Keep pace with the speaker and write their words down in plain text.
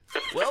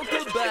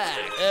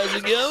How's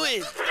it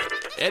going?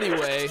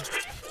 Anyway,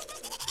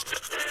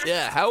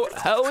 yeah,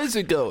 how is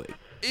it going?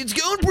 It's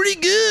going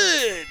pretty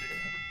good.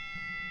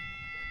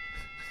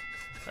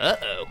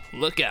 Uh-oh,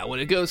 look out. When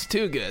it goes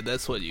too good,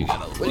 that's what you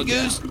gotta look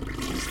out.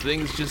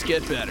 Things just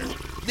get better.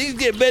 Things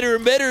get better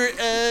and better.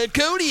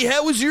 Cody,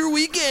 how was your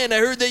weekend? I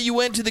heard that you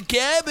went to the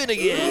cabin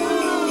again.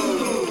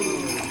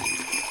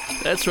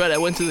 That's right, I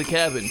went to the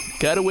cabin.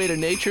 Got away to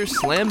nature,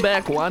 slammed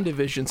back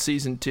WandaVision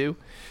Season 2,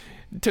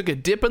 took a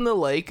dip in the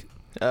lake.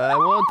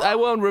 I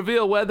won't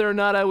reveal whether or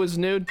not I was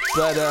nude,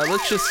 but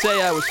let's just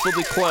say I was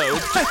fully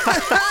clothed.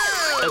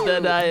 And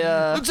then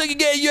I looks like you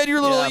had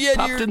your little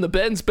popped in the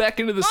Benz back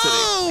into the city.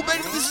 Oh, back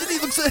into the city.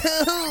 Looks like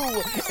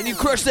and you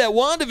crushed that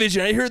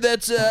WandaVision. I heard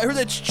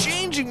that's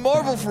changing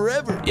Marvel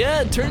forever.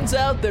 Yeah, it turns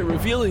out they're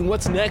revealing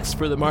what's next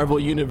for the Marvel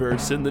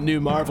Universe in the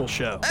new Marvel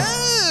show.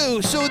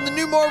 Oh, so in the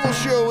new Marvel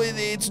show,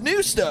 it's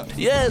new stuff.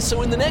 Yeah,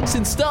 so in the next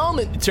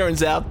installment, it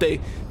turns out they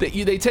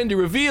tend to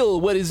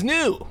reveal what is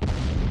new.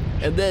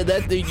 And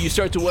then you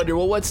start to wonder,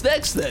 well, what's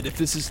next then, if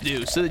this is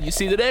new? So then you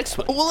see the next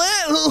one. Well,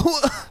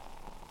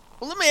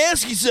 let me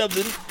ask you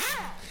something.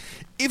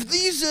 If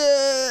these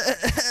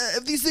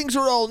things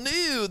are all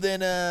new,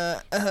 then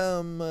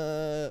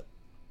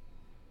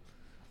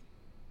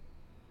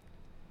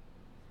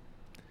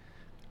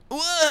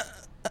what?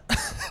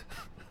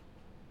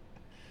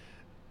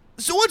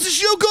 So what's the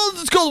show called?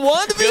 It's called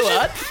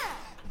WandaVision?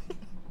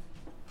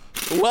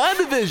 What?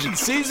 WandaVision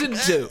Season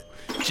 2.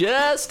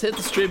 Just hit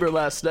the streamer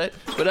last night,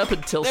 but up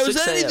until 6 a.m. Was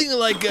that anything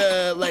like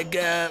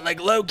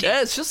Loki?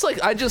 Yeah, it's just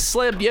like I just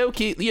slammed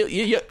Yoki.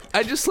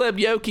 I just slammed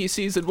Yoki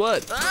Season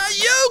 1.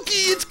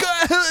 Yoki! It's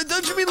called,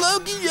 don't you mean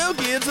Loki?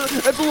 Yoki.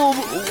 That's a little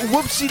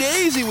whoopsie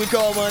daisy we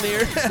call him on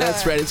here.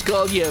 That's right. It's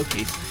called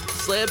Yoki.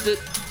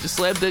 Just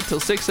slammed it till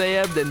 6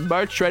 a.m. Then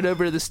marched right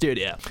over to the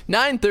studio.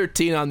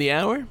 9:13 on the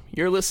hour.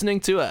 You're listening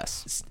to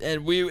us,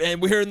 and we're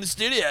in the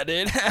studio,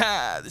 dude.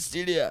 The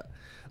studio.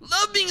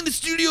 Love being in the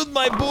studio with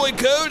my boy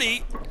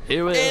Cody.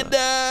 Here we are. And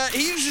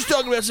he was just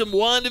talking about some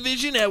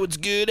WandaVision, how it's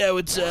good, how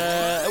it's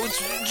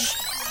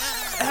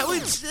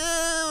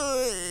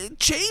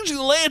changing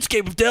the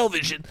landscape of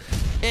television.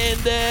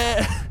 And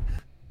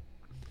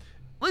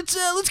let's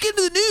get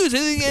into the news.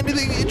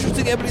 Anything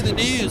interesting happening in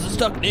the news? Let's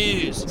talk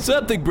news.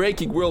 Something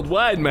breaking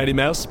worldwide, Mighty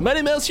Mouse.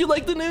 Mighty Mouse, you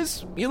like the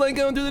news? You like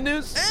going through the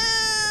news?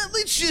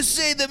 Let's just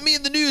say that me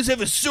and the news have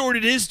a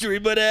sordid history,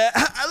 but I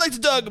like to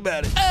talk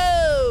about it.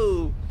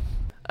 Oh!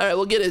 All right,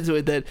 we'll get into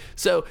it then.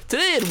 So,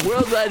 today in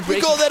Worldwide Breaking...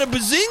 We call that a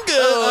bazinga.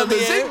 Oh,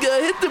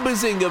 bazinga. Hit the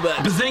bazinga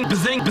button.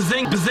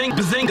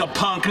 Bazinga,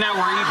 punk. Now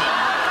we're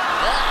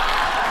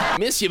evil.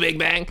 Miss you, Big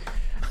Bang.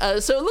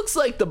 So it looks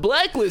like the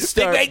Blacklist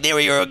star... Big Bang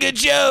Theory, you're a good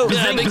show. Big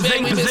Bang,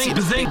 we miss you.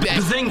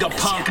 Bazinga,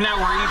 punk. Now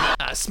we're evil.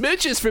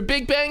 Smooches for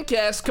Big Bang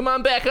Cast, come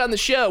on back on the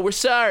show. We're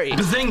sorry.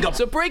 Bazinga.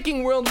 So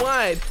breaking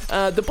worldwide,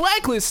 the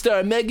Blacklist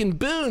star Megan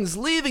Boone's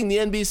leaving the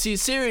NBC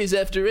series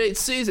after 8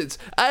 seasons.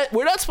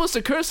 We're not supposed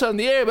to curse on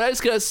the air, but I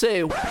just gotta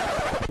say,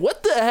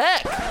 what the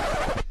heck?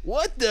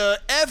 What the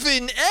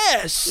effing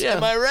S? Yeah.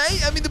 Am I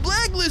right? I mean, the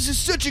Blacklist is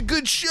such a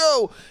good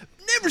show.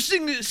 Never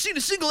seen a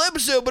single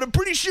episode, but I'm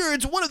pretty sure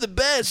it's one of the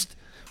best.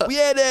 We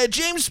had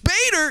James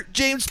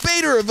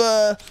Spader of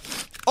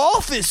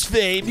Office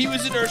fame. He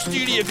was in our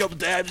studio a couple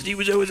times, and he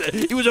was always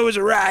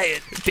a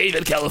riot.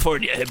 David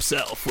California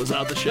himself was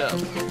on the show.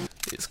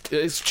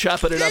 He's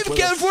chopping it up with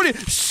California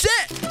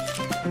set.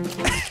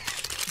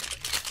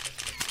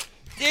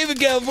 David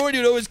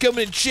California would always come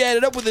in and chat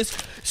it up with this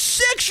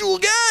sexual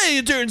guy,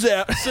 it turns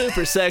out.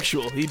 Super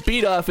sexual. He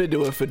beat off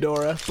into a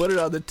fedora, put it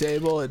on the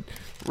table, and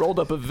rolled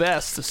up a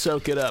vest to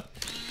soak it up.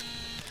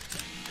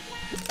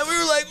 And we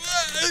were like,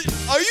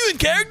 are you in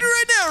character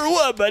right now or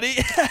what, buddy?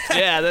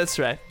 Yeah, that's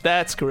right.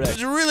 That's correct.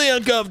 It's really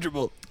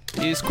uncomfortable.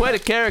 He's quite a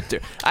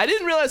character. I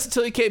didn't realize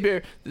until he came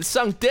here, the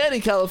song Danny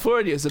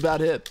California is about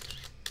him.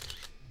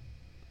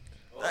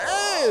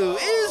 Oh,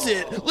 is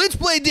it? Let's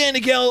play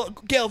Danny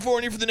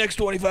California for the next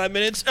 25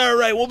 minutes. All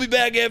right, we'll be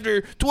back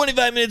after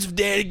 25 minutes of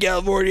Danny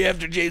California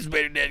after James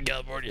Spader, Danny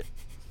California.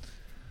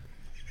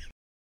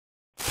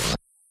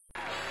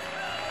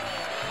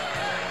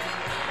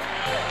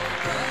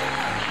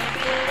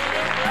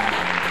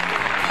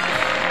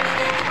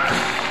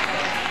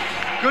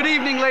 Good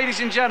evening, ladies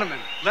and gentlemen.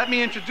 Let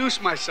me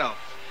introduce myself.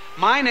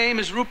 My name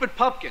is Rupert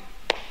Pupkin.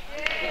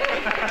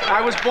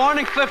 I was born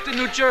in Clifton,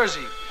 New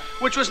Jersey,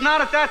 which was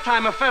not at that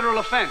time a federal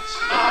offense.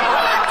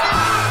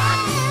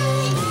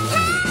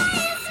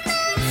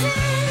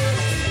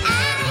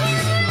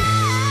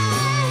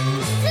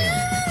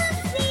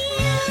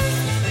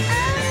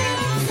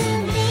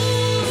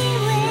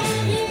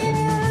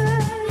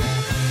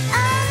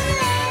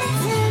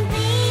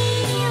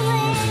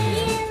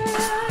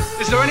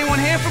 Is there anyone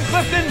here from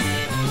Clifton?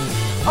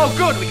 Oh,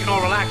 good, we can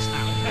all relax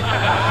now.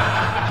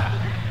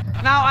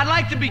 Now, I'd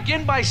like to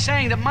begin by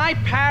saying that my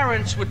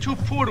parents were too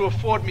poor to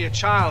afford me a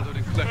childhood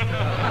in Clifton.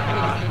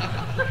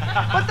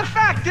 But the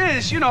fact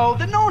is,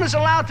 that no one is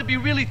allowed to be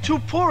really too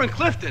poor in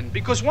Clifton,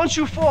 because once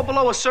you fall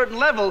below a certain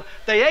level,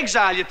 they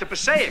exile you to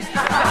Passaic.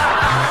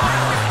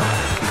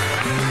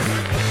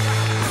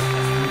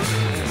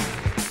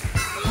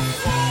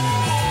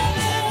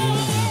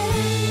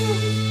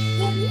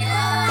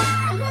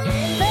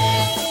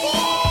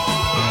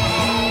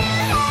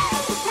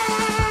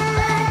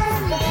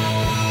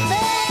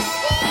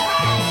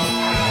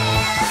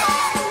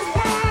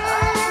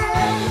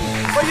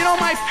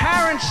 my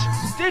parents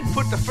did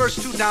put the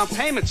first 2 down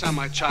payments on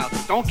my child.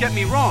 Don't get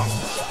me wrong.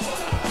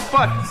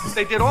 But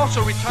they did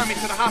also return me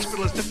to the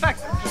hospital as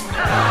defective.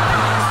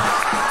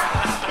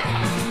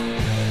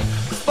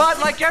 But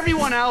like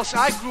everyone else,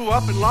 I grew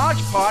up in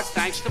large part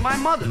thanks to my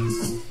mother.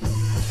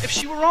 If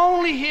she were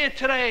only here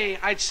today,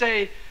 I'd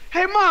say,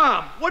 "Hey,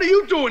 Mom, what are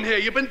you doing here?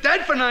 You've been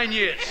dead for 9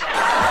 years."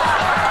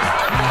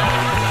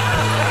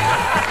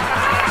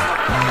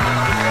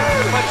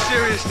 But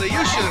seriously,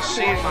 you should have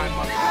seen my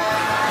mother.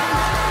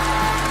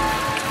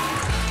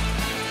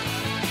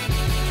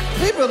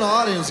 People in the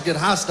audience get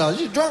hostile.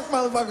 You drunk,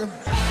 motherfucker?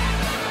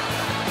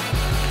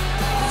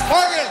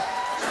 Fucking!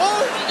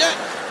 Oh, yeah.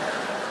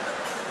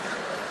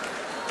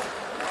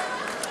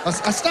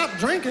 I stopped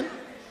drinking.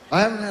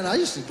 I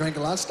used to drink a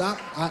lot.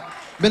 Stopped.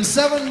 Been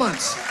 7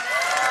 months.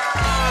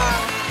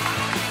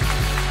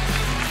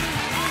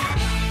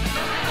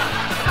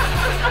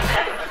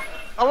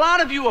 A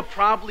lot of you are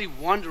probably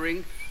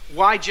wondering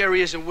why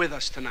Jerry isn't with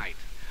us tonight.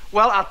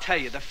 Well, I'll tell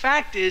you. The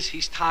fact is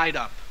he's tied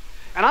up.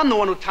 And I'm the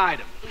one who tied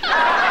him. Well,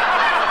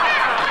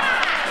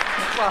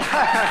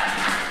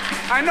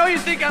 I know you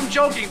think I'm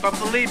joking, but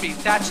believe me,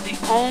 that's the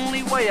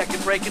only way I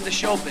can break into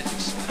show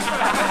business.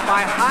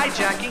 By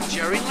hijacking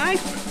Jerry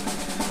Langford.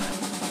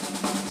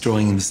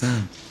 Drawing in the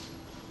sand.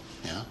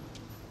 Yeah?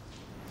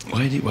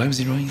 Why was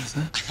he drawing in the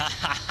sand?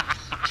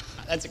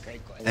 That's a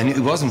great question. And it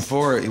wasn't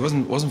for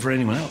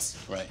anyone else.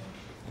 Right.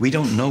 We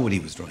don't know what he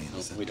was drawing in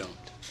the sand. We don't.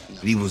 No.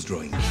 But he was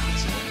drawing in the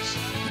sand.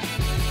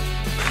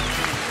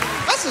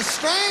 That's a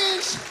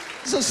strange.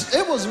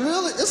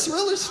 It's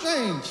really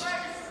strange.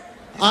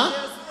 Huh?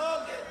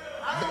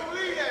 I don't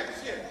believe that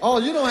shit. Oh,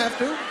 you don't have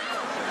to.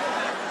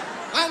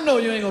 I know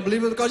you ain't gonna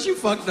believe it because you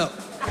fucked up.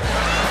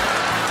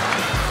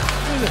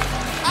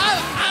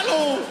 I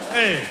don't.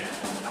 Hey.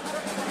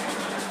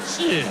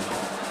 Shit.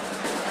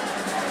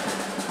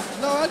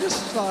 No, I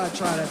just thought I'd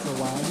try that for a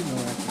while. You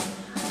know,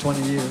 after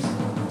 20 years.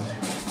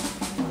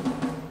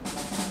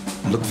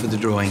 Look for the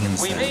drawing in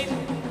the We sand. meet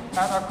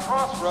at a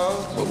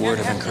crossroads. What word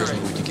of in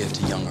encouragement would history. you give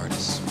to young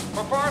artists?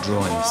 For far too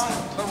Drawing long,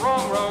 stand. the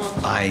wrong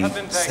road I have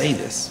been say taken.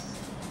 this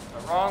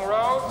The wrong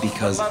road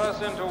because led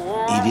us into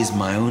war, it is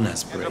my own into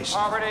aspiration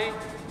poverty,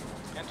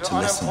 into to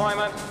listen,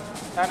 unemployment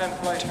and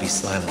inflation. to be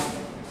silent,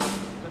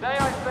 Today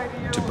I say to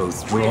you, to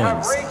both we draw have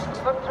and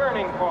reached the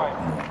turning point.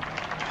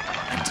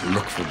 and to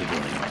look for the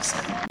drawing in the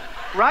sand.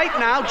 Right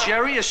now,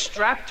 Jerry is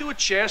strapped to a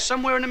chair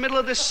somewhere in the middle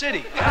of this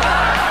city.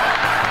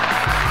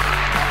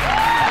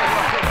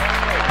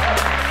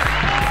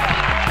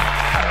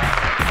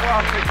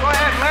 Well, go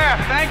ahead and laugh.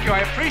 Thank you. I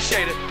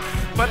appreciate it.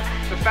 But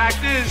the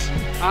fact is,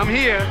 I'm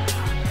here.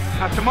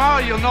 Now, tomorrow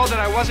you'll know that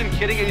I wasn't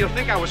kidding and you'll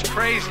think I was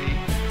crazy.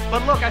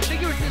 But look, I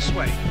figure it this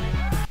way.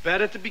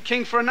 Better to be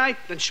king for a night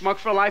than schmuck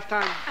for a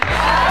lifetime.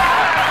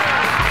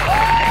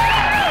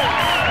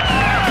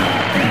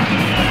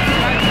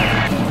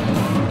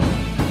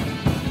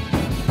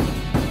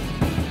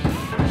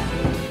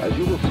 As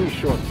you will see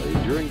shortly,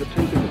 during the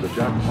taping of the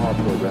Jack Paar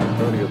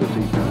program earlier this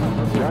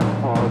evening, Jack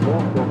Paar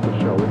walked off the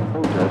show in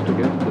protest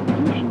against the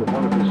deletion of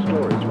one of his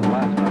stories from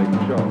last night's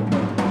show.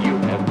 You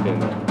have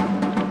been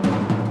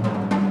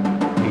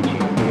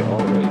teaching me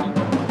always.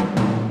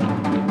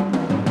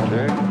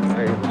 Jack,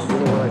 you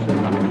know what I say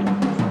to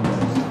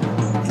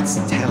you? It's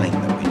telling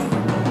that we know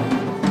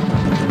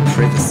the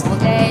privacy. All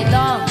day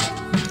long,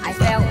 I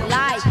felt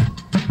like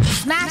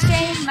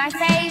smashing my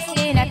face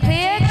in a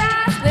clear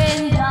glass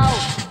window.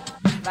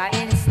 But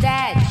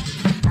instead,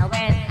 I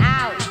went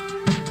out,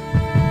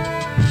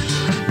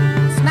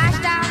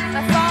 smashed out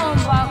the phone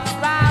box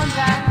round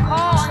the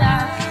corner.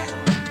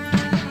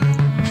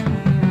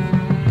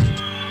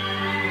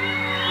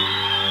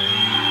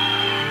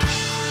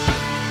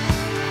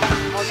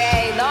 All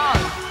day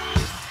long,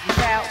 I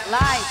felt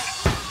like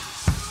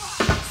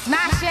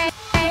smashing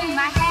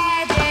my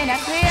head in a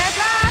clear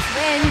glass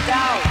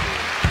window.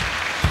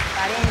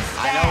 But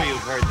instead, I know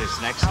you've heard this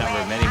next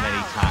number many,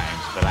 many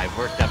times, but I've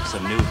worked up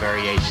some new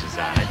variations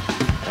on it.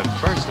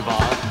 First of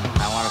all,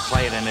 I want to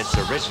play it in its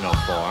original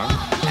form,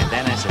 and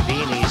then as a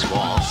Viennese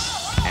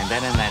waltz, and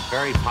then in that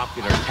very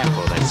popular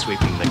tempo that's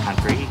sweeping the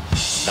country,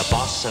 the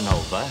bossa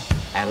nova,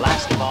 and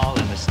last of all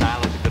in the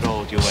style of the good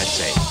old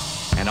USA.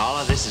 And all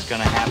of this is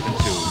going to happen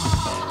to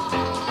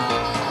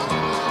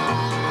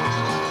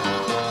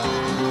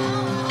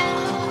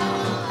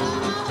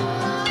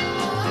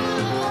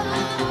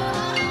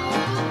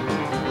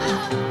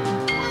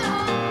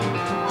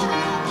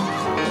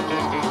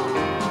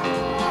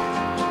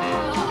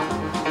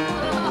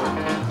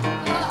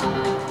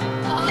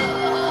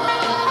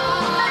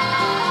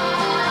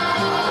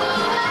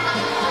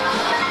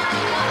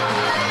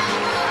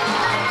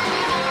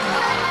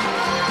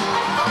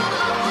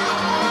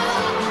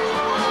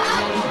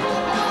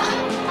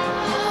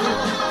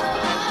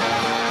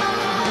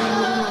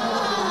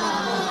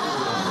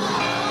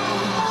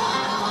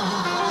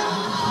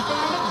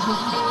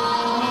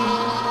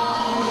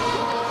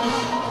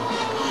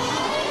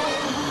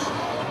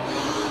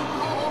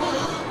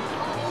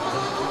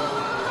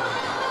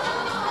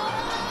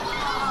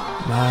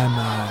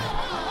My.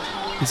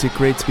 Is it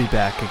great to be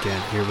back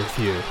again here with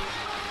you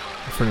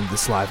in front of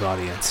this live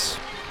audience.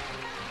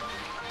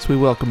 As we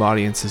welcome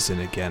audiences in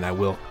again, I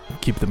will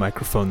keep the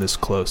microphone this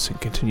close and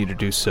continue to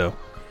do so.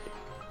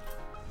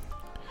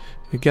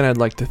 Again, I'd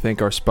like to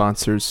thank our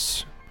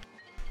sponsors.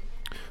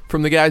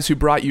 From the guys who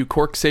brought you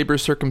Cork Saber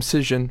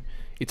Circumcision,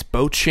 it's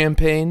boat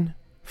champagne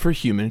for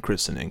human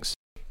christenings.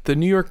 The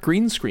New York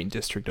Green Screen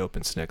District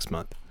opens next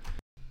month.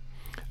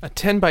 A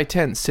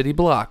 10x10 city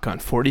block on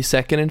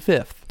 42nd and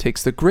 5th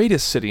takes the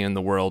greatest city in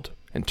the world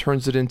and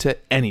turns it into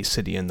any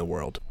city in the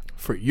world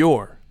for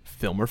your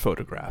film or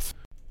photograph.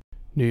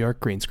 New York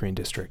Green Screen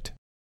District.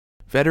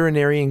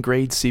 Veterinarian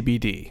grade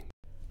CBD.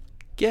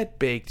 Get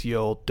baked, you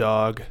old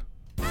dog.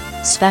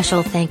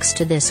 Special thanks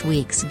to this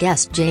week's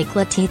guest Jake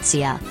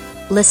Letizia.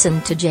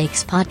 Listen to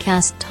Jake's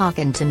podcast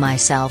Talkin' to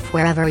Myself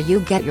wherever you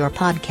get your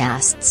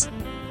podcasts.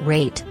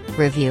 Rate,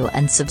 review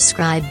and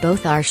subscribe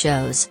both our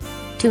shows.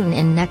 Tune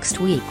in next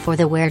week for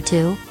the Where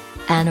To?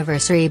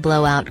 Anniversary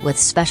blowout with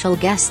special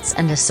guests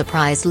and a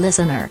surprise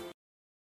listener.